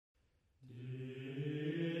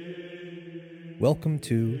Welcome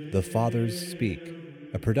to The Fathers Speak,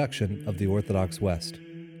 a production of the Orthodox West.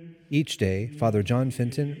 Each day, Father John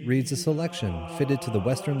Fenton reads a selection fitted to the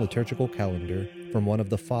Western liturgical calendar from one of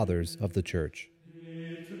the Fathers of the Church.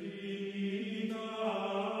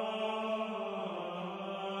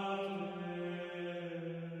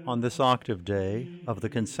 On this octave day of the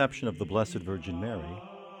conception of the Blessed Virgin Mary,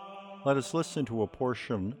 let us listen to a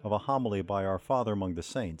portion of a homily by our Father among the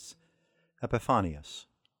Saints, Epiphanius.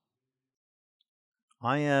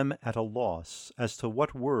 I am at a loss as to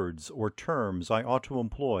what words or terms I ought to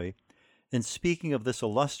employ in speaking of this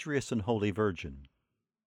illustrious and holy Virgin.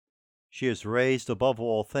 She is raised above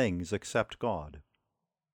all things except God.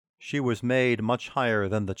 She was made much higher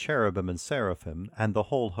than the cherubim and seraphim and the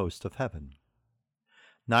whole host of heaven.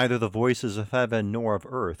 Neither the voices of heaven nor of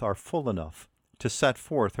earth are full enough to set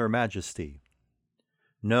forth her majesty.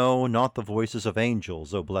 No, not the voices of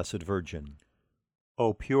angels, O Blessed Virgin.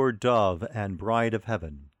 O pure dove and bride of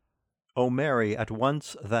heaven. O Mary, at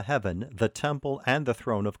once the heaven, the temple, and the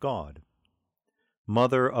throne of God.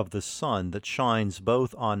 Mother of the sun that shines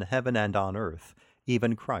both on heaven and on earth,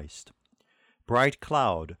 even Christ. Bright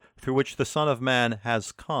cloud, through which the Son of Man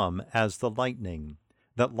has come as the lightning,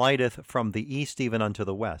 that lighteth from the east even unto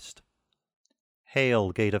the west.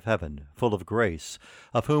 Hail, gate of heaven, full of grace,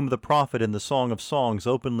 of whom the prophet in the Song of Songs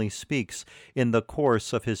openly speaks in the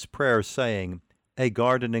course of his prayer, saying, A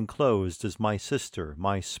garden enclosed is my sister,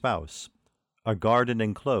 my spouse, a garden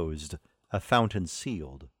enclosed, a fountain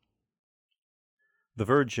sealed. The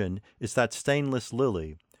Virgin is that stainless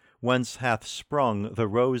lily, whence hath sprung the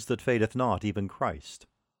rose that fadeth not, even Christ.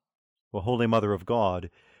 O Holy Mother of God,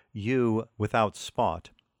 you without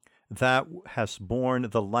spot, that hast borne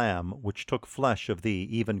the Lamb which took flesh of thee,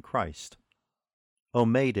 even Christ. O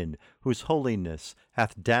Maiden, whose holiness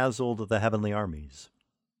hath dazzled the heavenly armies.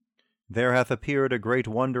 There hath appeared a great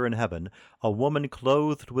wonder in heaven, a woman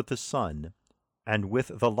clothed with the sun, and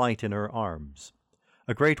with the light in her arms.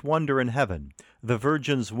 A great wonder in heaven, the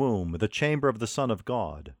Virgin's womb, the chamber of the Son of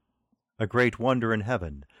God. A great wonder in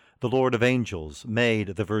heaven, the Lord of angels made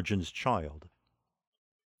the Virgin's child.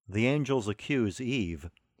 The angels accuse Eve,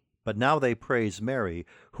 but now they praise Mary,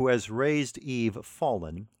 who has raised Eve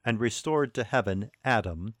fallen and restored to heaven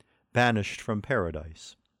Adam, banished from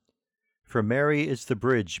paradise. For Mary is the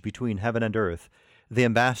bridge between heaven and earth, the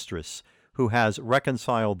ambassadress who has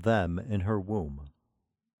reconciled them in her womb.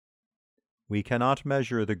 We cannot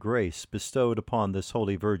measure the grace bestowed upon this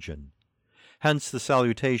holy Virgin. Hence the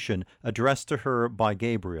salutation addressed to her by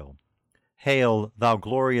Gabriel. Hail, thou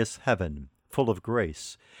glorious heaven, full of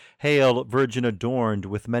grace. Hail, Virgin adorned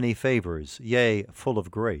with many favors, yea, full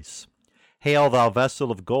of grace. Hail, thou vessel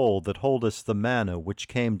of gold that holdest the manna which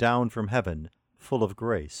came down from heaven, full of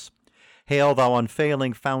grace. Hail, thou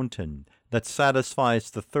unfailing fountain that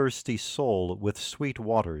satisfies the thirsty soul with sweet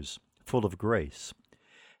waters, full of grace.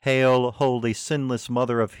 Hail, holy sinless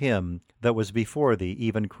mother of him that was before thee,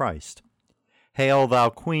 even Christ. Hail, thou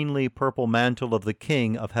queenly purple mantle of the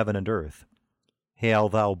King of heaven and earth. Hail,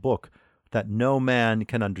 thou book that no man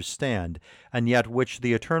can understand, and yet which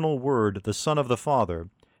the eternal Word, the Son of the Father,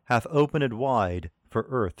 hath opened wide for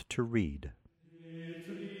earth to read.